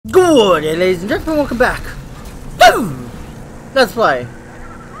Good day, ladies and gentlemen, welcome back. Boom! Let's play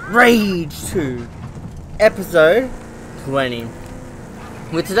Rage 2, episode 20.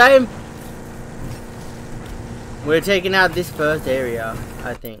 With today, we're taking out this first area,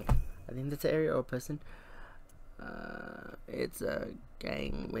 I think. I think that's an area or a person. It's a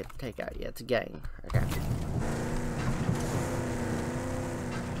gang with takeout. Yeah, it's a gang. Okay.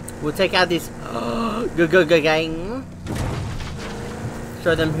 We'll take out this good gang.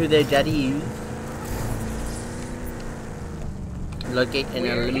 Show them who their daddy is. Locate and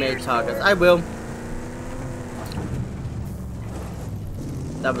eliminate targets. I will.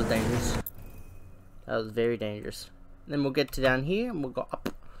 That was dangerous. That was very dangerous. Then we'll get to down here and we'll go up.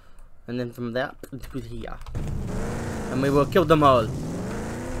 And then from there up to here. And we will kill them all.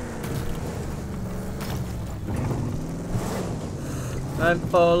 Don't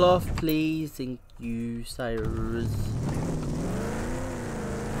fall off, please. Thank you, Cyrus.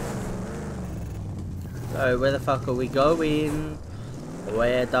 So where the fuck are we going?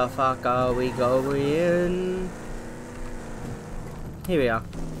 Where the fuck are we going? Here we are.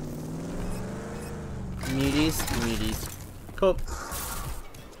 Muties. Cool.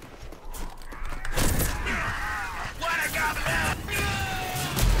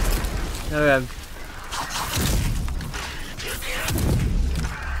 Okay.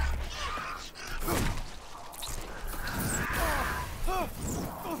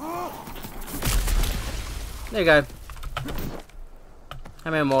 There you go.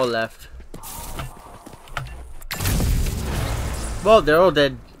 How many more left? Well, they're all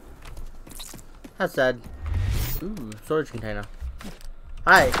dead. That's sad. Ooh, storage container.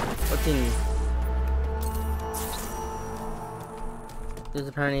 Hi, what's in you? There's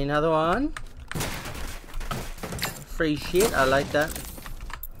apparently another one. Free shit, I like that.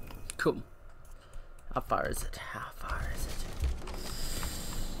 Cool. How far is it?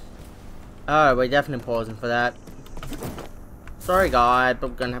 Oh, we're definitely pausing for that. Sorry guys,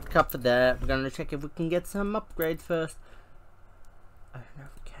 but we're gonna have to cut for that. We're gonna check if we can get some upgrades first. I don't know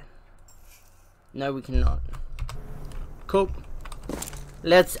if we can. No, we cannot. Cool.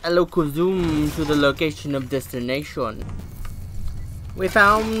 Let's local zoom to the location of destination. We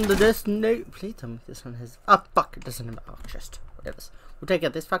found the destination. Please tell me this one has. Oh fuck! It doesn't have. Oh, just whatever. We'll take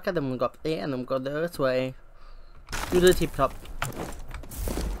out this fucker, then we'll go up there, and then we'll go this way to the tip top.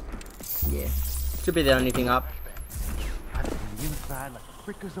 Yeah, should be the only thing up. I've been inside like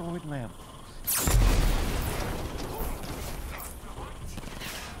a freakazoid lamp.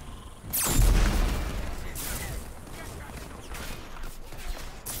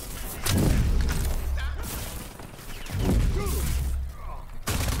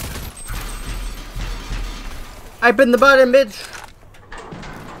 Open the button, bitch!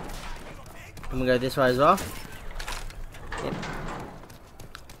 I'm gonna go this way as well. Yep.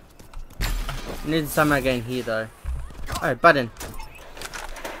 Need to somehow get in here though. Oh, button.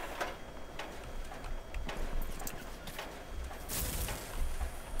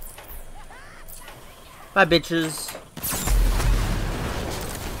 Bye, bitches.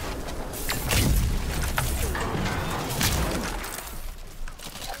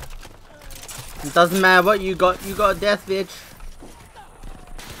 It doesn't matter what you got death, bitch.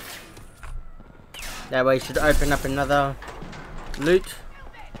 That way should open up another loot.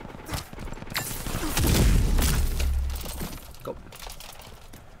 Go.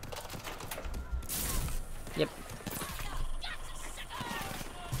 Yep.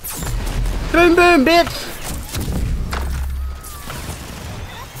 Boom boom, bitch!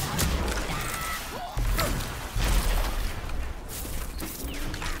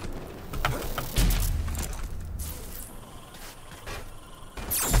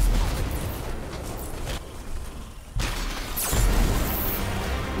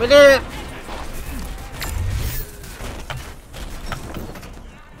 We did it!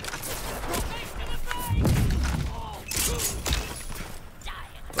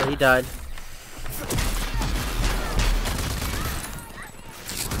 Well, he died.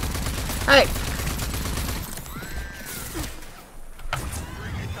 Hey!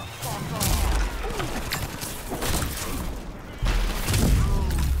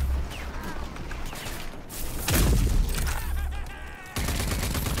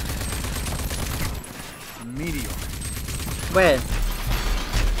 Where?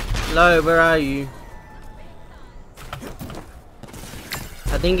 Hello, where are you?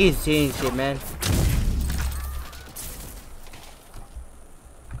 I think he's seeing shit, man.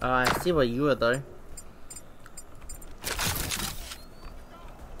 Oh, I see where you are though.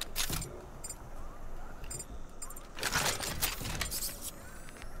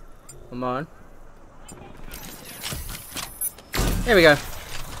 Come on. There we go.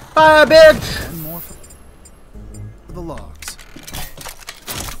 Fire, bitch! And more for the logs.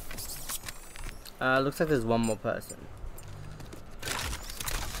 Looks like there's one more person.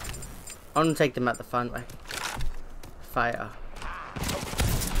 I'm gonna take them out the fun way. Fire.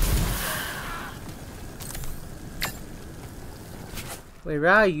 Where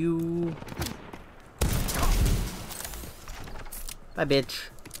are you? Bye, bitch.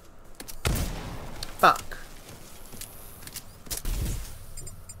 Fuck.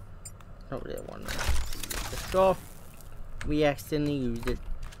 Not really one. Just off. We accidentally used it.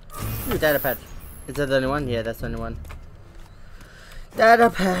 Ooh, data pad. Is that the only one? Yeah, that's the only one. Data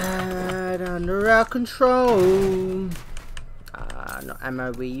pad under our control. No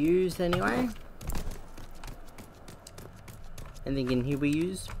ammo we used anyway. Anything in here we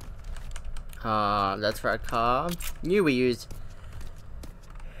used? That's for a car. New we used.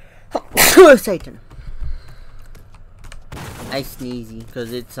 Satan. I sneezy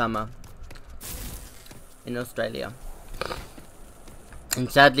because it's summer in Australia.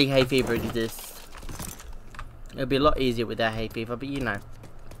 And sadly hay fever exists. It'll be a lot easier without hay fever, but you know.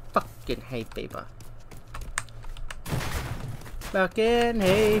 Fucking hay fever. Fucking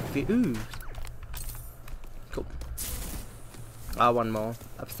hay fever. Ooh. Cool. One more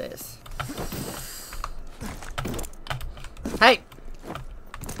upstairs. Hey!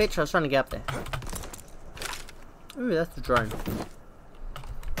 Bitch, I was trying to get up there. Ooh, that's the drone.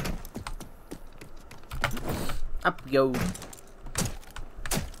 Up yo.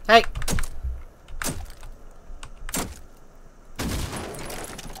 Hey!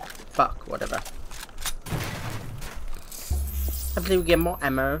 Fuck, whatever. Hopefully we get more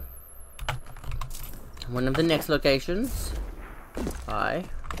ammo. One of the next locations. Hi.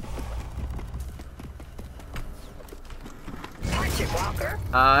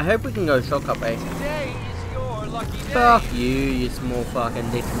 I hope we can go shortcut way. Today is your lucky day. Fuck you, you small fucking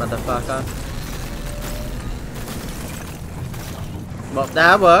dick motherfucker. Well,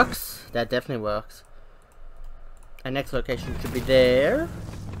 that works. That definitely works. Our next location should be there.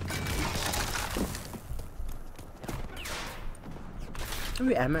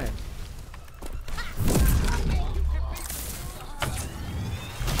 Ooh, ammo.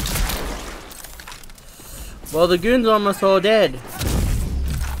 Well, the goons are almost all dead.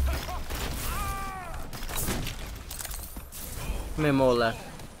 How many more left?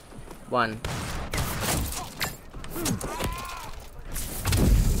 One.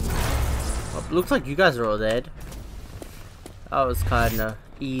 Well, looks like you guys are all dead. That was kinda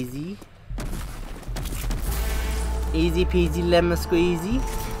easy. Easy peasy lemon squeezy.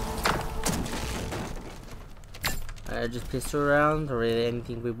 Just pistol rounds or really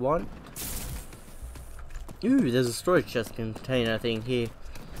anything we want. Ooh, there's a storage chest container thing here.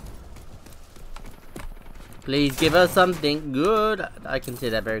 Please give us something good. I can see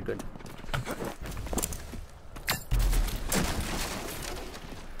that very good.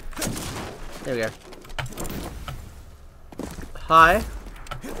 There we go. Hi.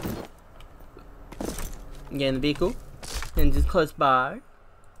 Get in the vehicle. And just close by.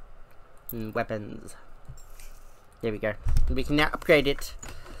 And weapons. There we go. We can now upgrade it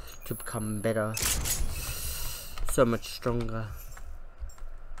to become better. So much stronger.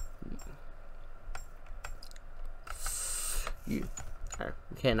 You. Oh,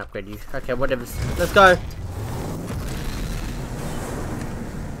 we can't upgrade you. Okay, whatever. Let's go.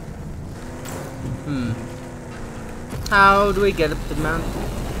 How do we get up the mountain?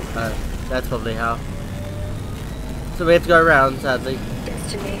 Oh, that's probably how. So we have to go around, sadly.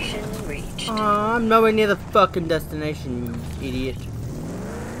 Destination reached. Aw, I'm nowhere near the fucking destination, you idiot.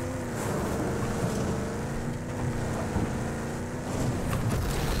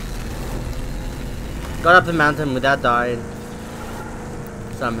 Got up the mountain without dying.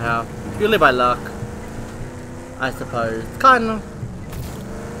 Somehow. Purely by luck. I suppose. Kinda.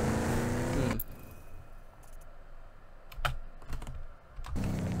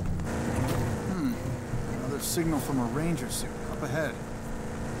 Another signal from a ranger suit up ahead.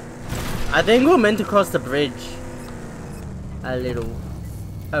 I think we're meant to cross the bridge. A little.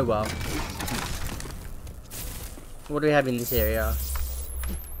 Oh well. What do we have in this area?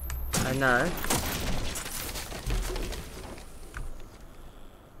 I know.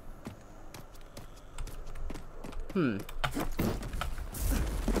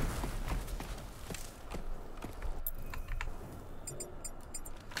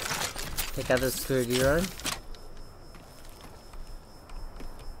 Take out the security drone.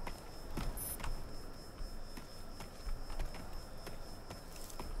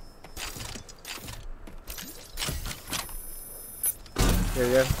 There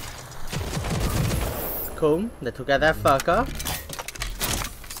we go. Cool. They took out that fucker.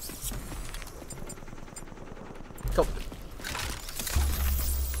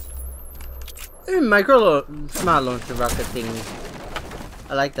 Ooh, smart launcher rocket things.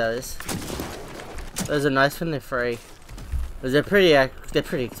 I like those. Those are nice when they're free. But they're pretty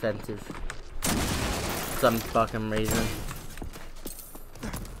expensive. For some fucking reason.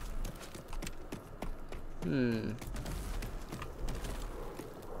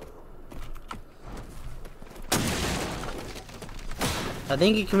 I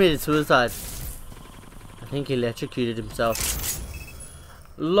think he committed suicide. I think he electrocuted himself.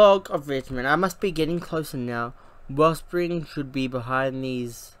 Log of Richmond. I must be getting closer now. Wellspring should be behind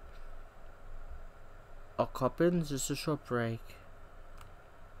these Coppins. Just a short break.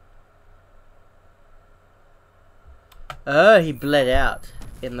 Oh, he bled out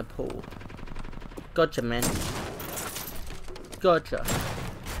in the pool. Gotcha, man. Gotcha.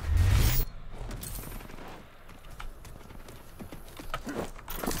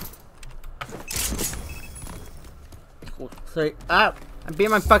 So, I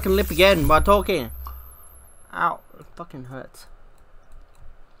bit my fucking lip again while talking. Ow, it fucking hurts.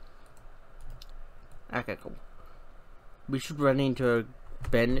 Okay, cool. We should run into a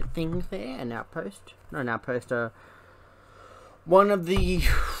bandit thing there, an outpost. Not an outpost, one of the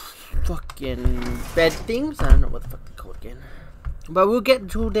fucking bed things. I don't know what the fuck they're called again. But we'll get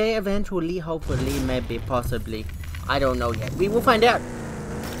to there eventually, hopefully, maybe, possibly. I don't know yet. We will find out.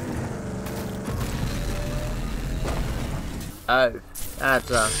 Oh, that's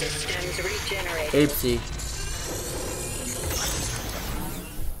Systems regenerated. oopsie.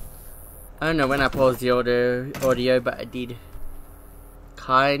 I don't know when I paused the audio, but I did.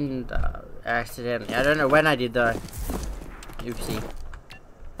 Kinda accidentally. I don't know when I did though. Oopsie.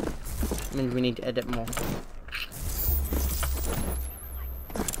 Means we need to edit more.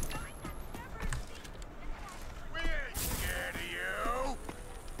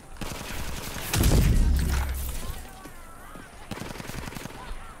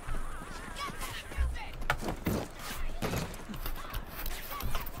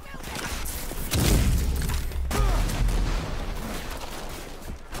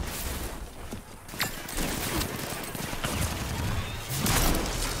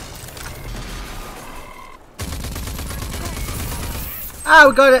 Ah,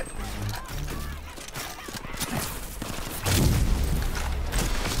 we got it!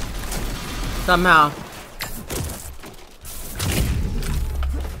 Somehow.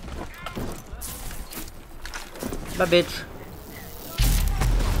 Bye, bitch.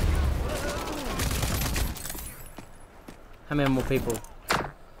 How many more people?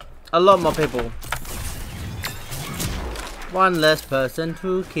 A lot more people. One less person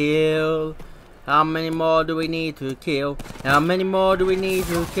to kill. How many more do we need to kill? How many more do we need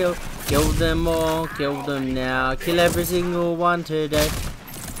to kill? Kill them all, kill them now. Kill every single one today.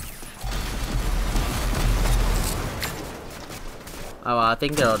 Oh, I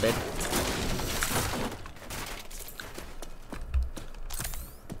think they're all dead.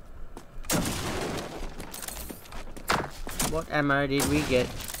 What ammo did we get?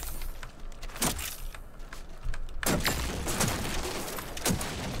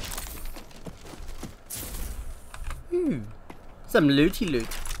 Some looty loot.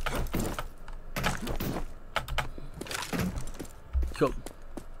 Cool.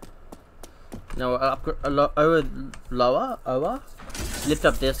 Now lower. Lift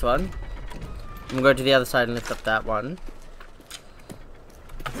up this one. And we'll go to the other side and lift up that one.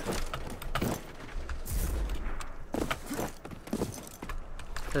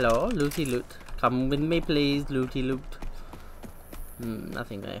 Hello, looty loot. Come with me, please, looty loot.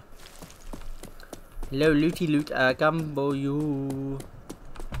 Nothing there. Hello, looty loot, I come for you.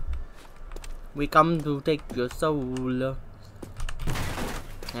 We come to take your soul.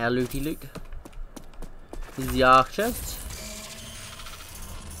 Now, looty loot. This is the arc chest.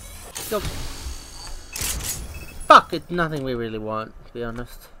 Go. Fuck, it's nothing we really want, to be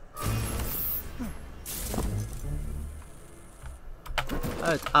honest.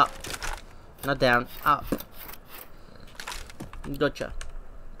 Oh, it's up. Not down, up. Gotcha.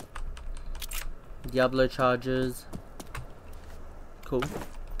 Diablo charges. Cool.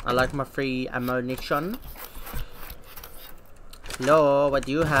 I like my free ammunition. Hello, what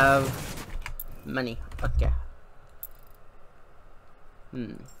do you have? Money. Okay.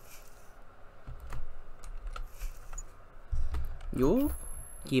 You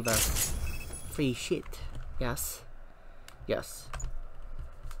give us free shit. Yes. Yes.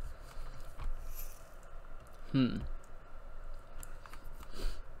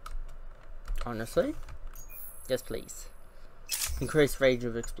 Honestly, yes, please. Increase range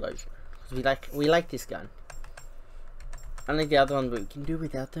of explosion. We like this gun. Unlike the other ones, we can do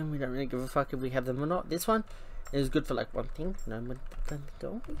without them. We don't really give a fuck if we have them or not. This one is good for like one thing. No, but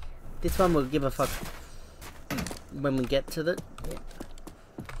don't we? This one will give a fuck when we get to the... Yeah.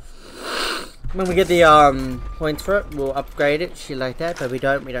 When we get the points for it, we'll upgrade it, shit like that, but we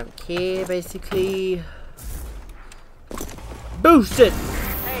don't care, basically. Boost it!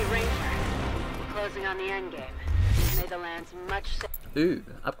 Hey, Ranger. We're closing on the end game. Made the lands much safer. Ooh,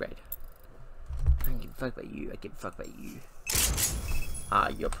 upgrade. I don't give a fuck about you, I give a fuck about you.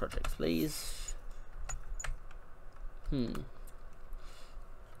 Your projects, please.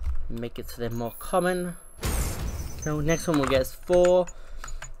 Make it so they're more common. So next one we'll get is 4.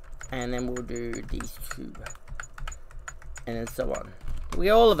 And then we'll do these 2. And then so on. We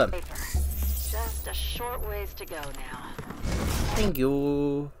get all of them. Just a short ways to go now. Thank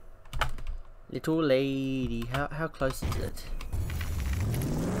you. Little lady. How close is it?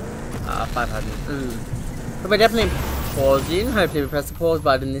 500. But we're definitely pausing. Hopefully we press the pause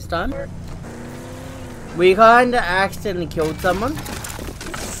button this time. We kinda accidentally killed someone.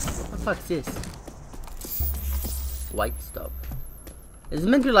 What the fuck's this? White stop. Is it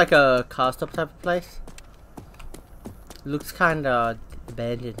meant to be like a car stop type of place? Looks kinda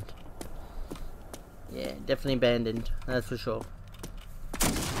abandoned. Yeah, definitely abandoned. That's for sure.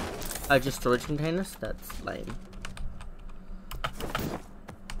 Oh, just storage containers? That's lame.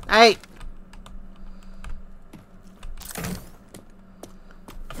 Hey!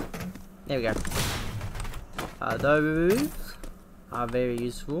 There we go. Those are very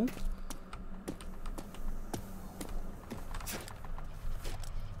useful.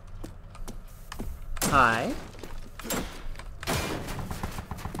 Hi.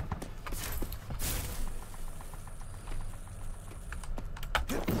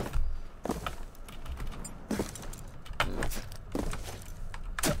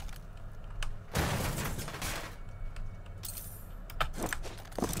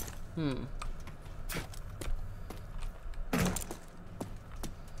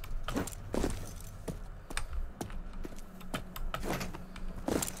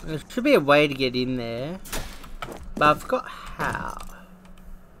 There should be a way to get in there, but I forgot how.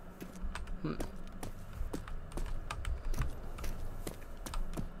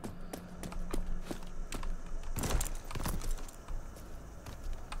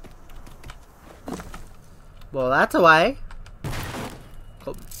 Well, that's a way.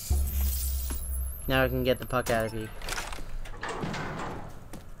 Cool. Now we can get the fuck out of here.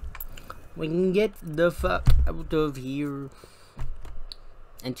 We can get the fuck out of here.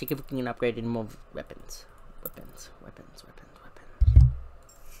 And check if we can upgrade any more weapons. Weapons.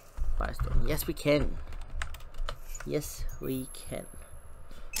 Firestorm. Yes, we can. Yes, we can.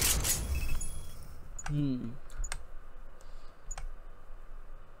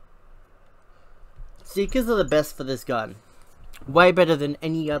 Seekers are the best for this gun. Way better than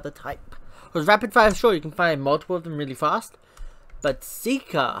any other type. Because rapid fire, sure, you can find multiple of them really fast. But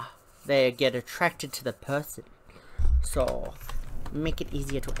Seeker, they get attracted to the person. So... make it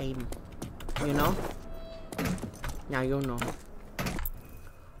easier to aim, you know? Now you'll know.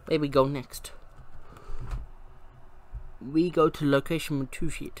 Where we go next? We go to location with 2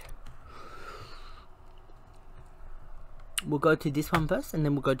 shit. We'll go to this one first, and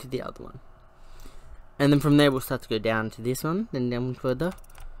then we'll go to the other one. And then from there we'll start to go down to this one, then down further.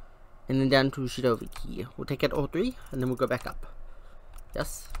 And then down to shit over here. We'll take out all 3, and then we'll go back up.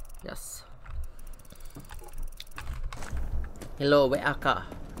 Yes? Yes. Hello, where our car?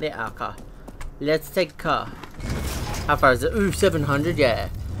 There our car. Let's take a car. How far is it? Ooh, 700, yeah.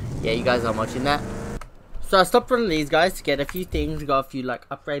 Yeah, you guys are watching that. So I stopped one of these guys to get a few things. We got a few like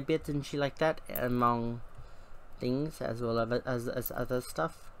upgrade bits and shit like that among things as well as other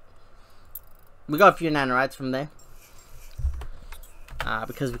stuff. We got a few nanorites from there.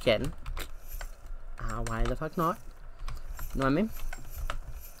 Because we can. Why the fuck not? You know what I mean?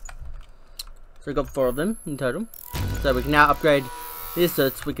 So we got 4 of them in total. So we can now upgrade this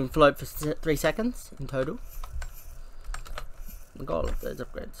so we can float for 3 seconds in total. We got all of those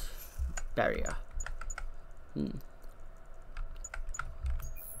upgrades. Barrier.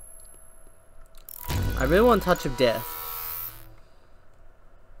 I really want Touch of Death.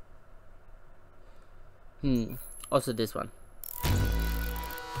 Also this one.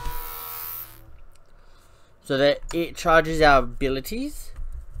 So that it charges our abilities.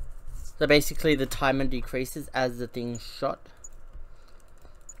 So basically the timer decreases as the thing's shot.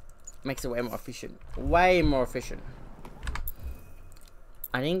 Makes it way more efficient. Way more efficient.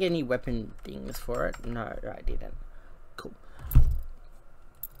 I didn't get any weapon things for it. No, I didn't. Cool.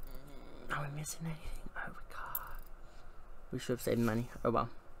 Are we missing anything? Oh my god. We should have saved money. Oh well.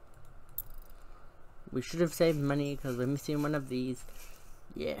 We should have saved money because we're missing one of these.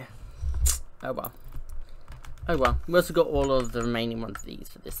 Yeah. Oh well. Oh well. We also got all of the remaining ones of these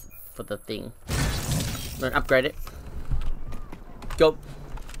for this for the thing. We're gonna upgrade it. Go.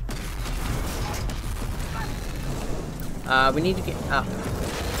 We need to get up.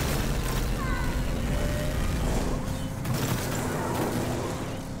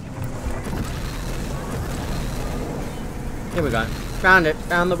 Here we go. Found it.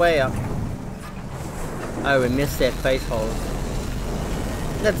 Found the way up. Oh, we missed their face holes.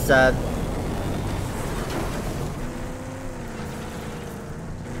 That's sad.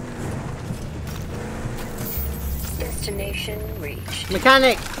 Destination reached.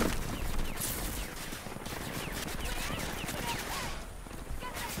 Mechanic!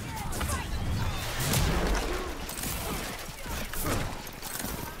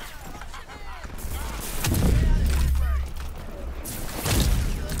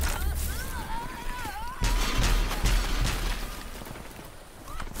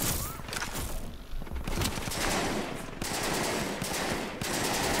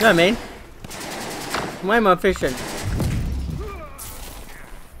 You know what I mean? Way more efficient.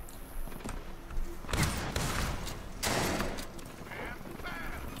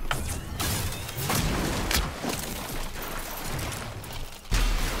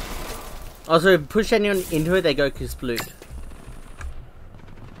 Also, if you push anyone into it, they go kasploot.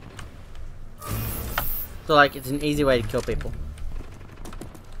 So, like, it's an easy way to kill people.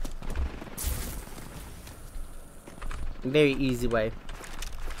 Very easy way.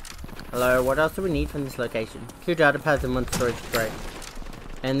 Hello, what else do we need from this location? 2 data pads and 1 storage crate.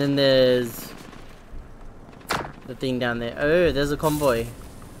 And then there's the thing down there. Oh, there's a convoy.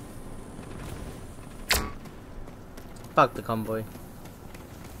 Fuck the convoy.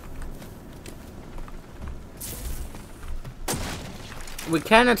 We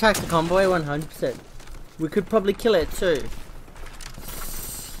can attack the convoy 100%. We could probably kill it too.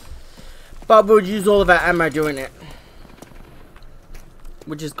 But we would use all of our ammo doing it.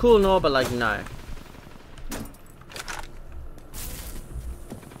 Which is cool and all, but like, no.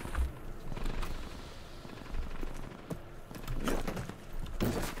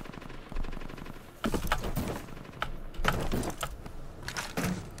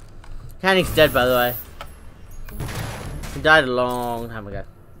 Mechanic's dead, by the way. He died a long time ago.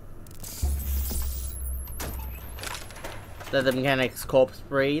 Let the mechanic's corpse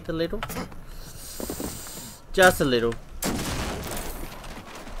breathe a little. Just a little.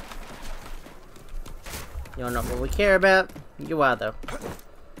 You're not what we care about. You are, though.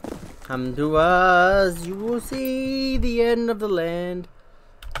 Come to us, you will see the end of the land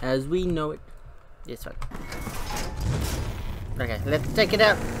as we know it. This one. Okay, let's take it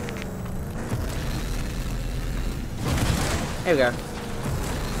out. There we go.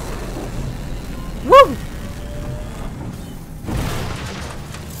 Woo!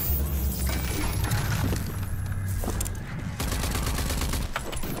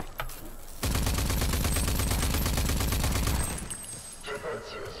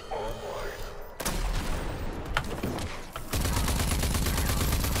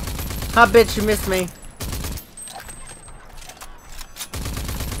 Ah, bitch, you missed me.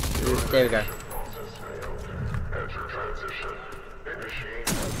 There we go.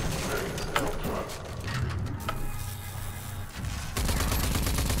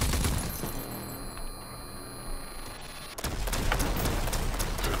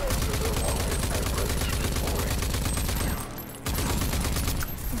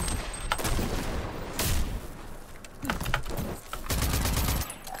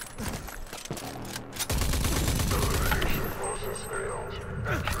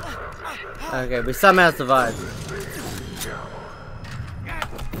 Okay, we somehow survived.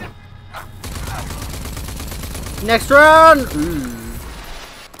 Next round! Ooh.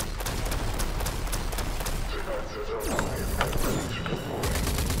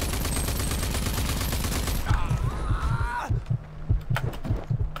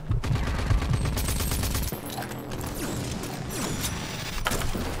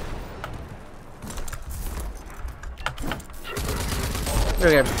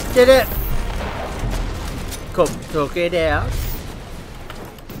 Okay, did it! Cool, took it out.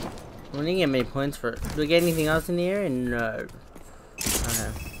 We didn't get many points for it. Do we get anything else in the area? No.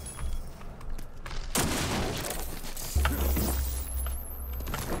 Okay.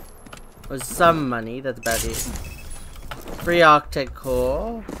 Was some money, that's about it. Free Arctic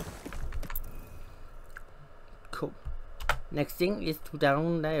core. Cool. Next thing is to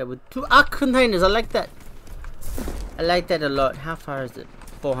down there with 2 arc containers. I like that. I like that a lot. How far is it?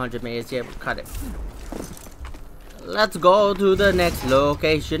 400 meters. Yeah, we'll cut it. Let's go to the next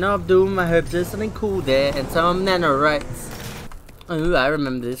location of Doom. I hope there's something cool there and some nanorites. Oh, I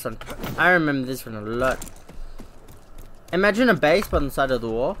remember this one. I remember this one a lot. Imagine a base on the side of the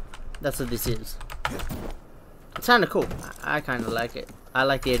wall. That's what this is. It's kind of cool. I kind of like it. I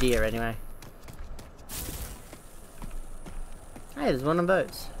like the idea anyway. Hey, there's one of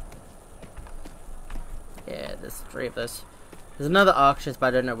those. Yeah, there's 3 of those. There's another Arcturus, but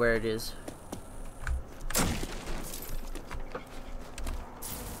I don't know where it is.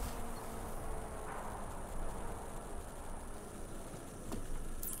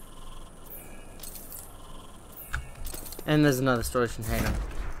 And there's another storage container.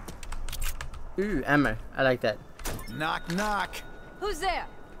 Ooh, ammo. I like that. Knock, knock. Who's there?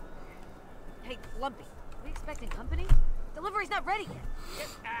 Hey, Lumpy, are we expecting company? Delivery's not ready yet.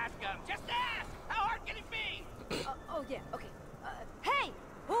 Just ask him. Just ask. How hard can it be? Oh, yeah, okay. Hey,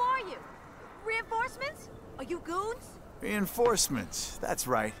 who are you? Reinforcements? Are you goons? Reinforcements. That's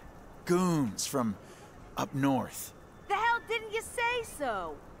right. Goons from up north. The hell didn't you say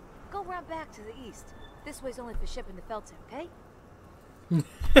so? Go round back to the east. This way's only for shipping to Felton, okay?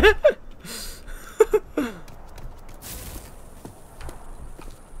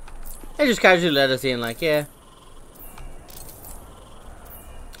 They just casually let us in, like, yeah.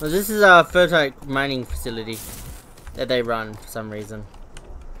 Well, this is a fertite mining facility that they run for some reason.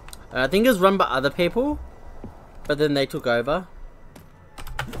 I think it was run by other people, but then they took over.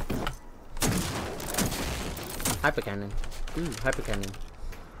 Hyper cannon. Ooh, hyper cannon.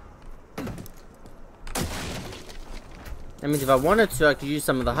 That means if I wanted to, I could use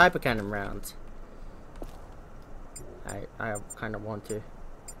some of the hyper cannon rounds. I kind of want to.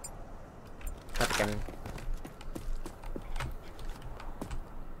 Hyper cannon.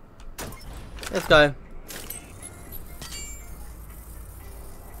 Let's go.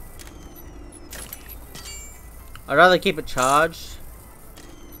 I'd rather keep it charged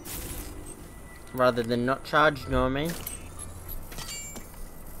rather than not charged, you know what I mean?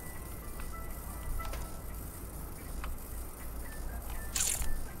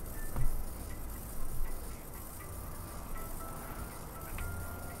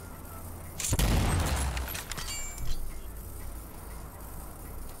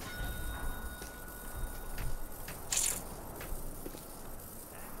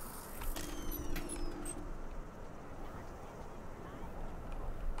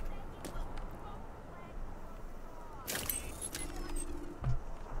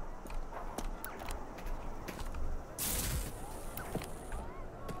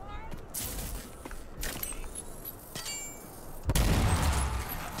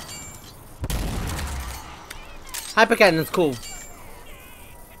 Hyper cannon's cool.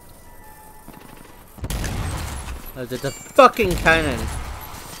 Oh, it's a fucking cannon.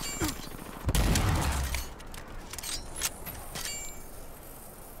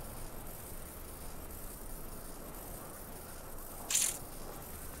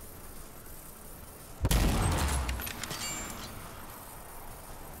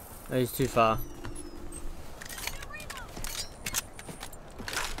 Oh, he's too far.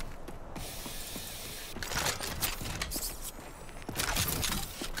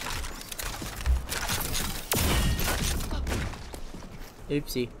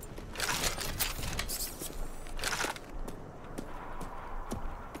 Oopsie.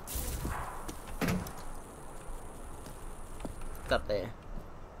 It's up there.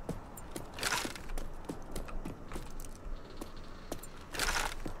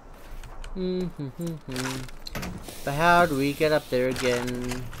 But how do we get up there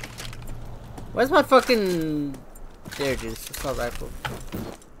again? Where's my fucking... There it is. It's my rifle.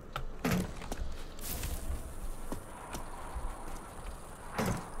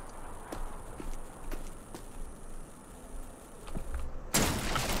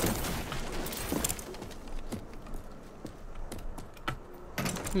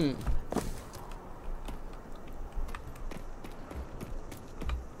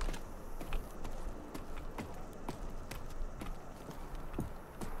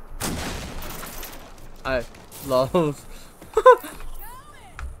 Oh, lol.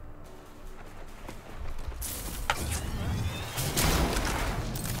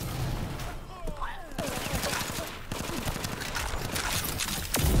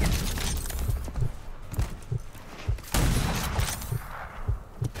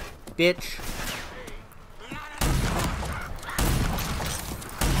 Bitch.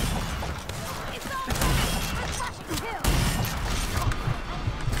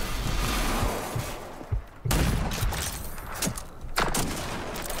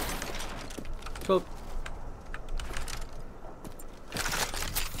 Cool.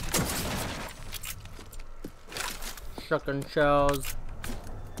 Shotgun shells.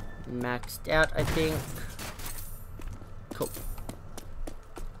 Maxed out, I think. Cool.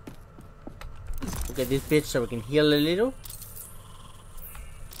 Look at this bitch so we can heal a little.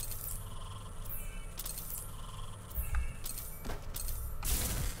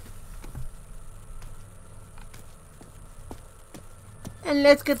 And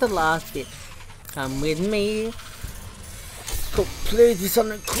let's get the last bit. Come with me. Cool. Please be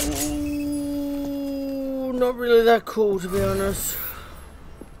something cool. Not really that cool, to be honest.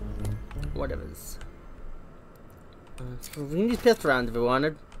 Whatever's. We can use pest rounds if we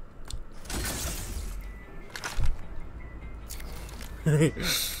wanted.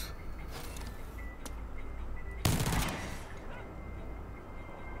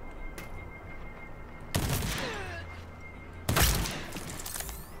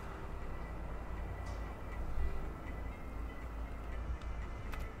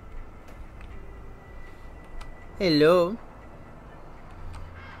 Hello.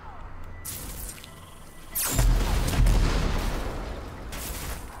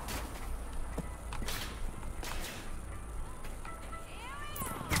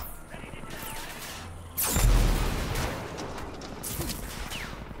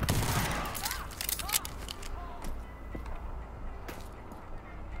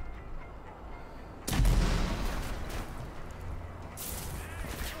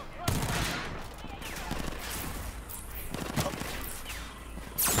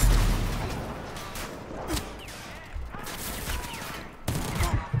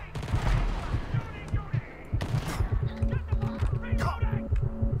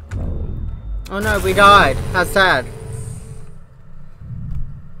 Oh no, we died. How sad.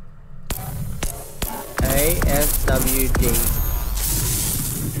 ASWD.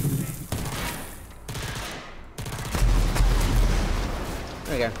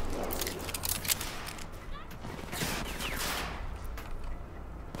 There we go.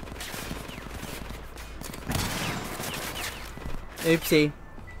 Oopsie.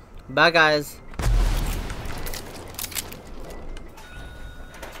 Bye guys.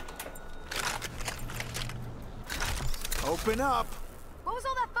 Open up. What was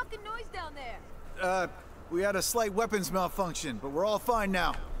all that fucking noise down there? We had a slight weapons malfunction, but we're all fine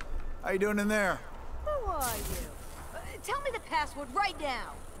now. How you doing in there? Who are you? Tell me the password right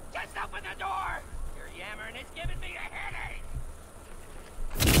now. Just open the door! Your yammering is giving me a headache!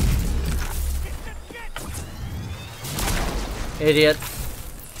 Idiot.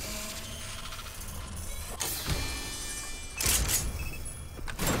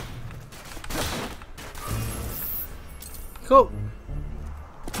 Cool.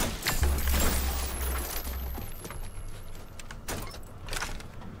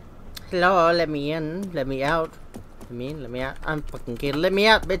 Hello, let me in, let me out. Let me in, let me out. I'm fucking kidding. Let me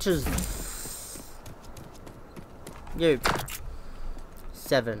out, bitches. You.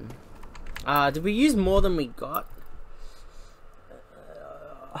 7. Did we use more than we got?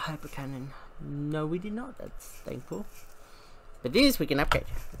 Hyper cannon. No, we did not. That's thankful. But this we can upgrade.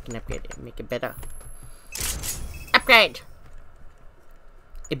 We can upgrade it, make it better. Upgrade.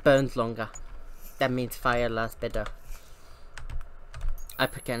 It burns longer. That means fire lasts better.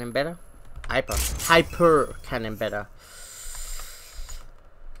 Hyper cannon better. Hyper cannon better.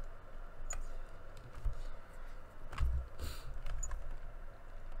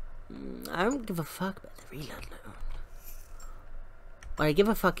 I don't give a fuck about the reload load. What I give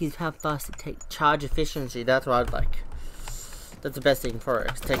a fuck is how fast it takes. Charge efficiency, that's what I'd like. That's the best thing for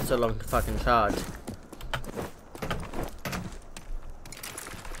it. It takes so long to fucking charge.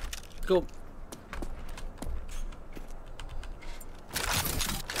 Cool.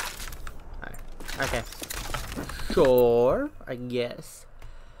 Okay. Sure, I guess.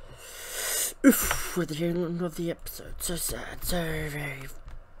 Oof, we're at the end of the episode. So sad. So very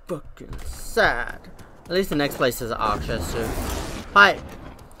fucking sad. At least the next place is Archer soon. Hi.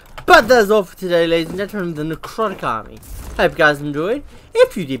 But that's all for today, ladies and gentlemen, the Necrotic Army. Hope you guys enjoyed.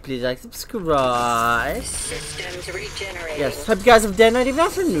 If you did, please like, subscribe. Systems regenerating. Yes, hope you guys have a day, night, even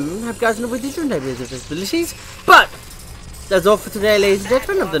afternoon. Hope you guys know with different areas of disabilities. But that's all for today, ladies and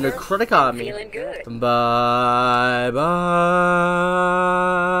gentlemen, of the Necrotic Army. Feeling good. Bye bye.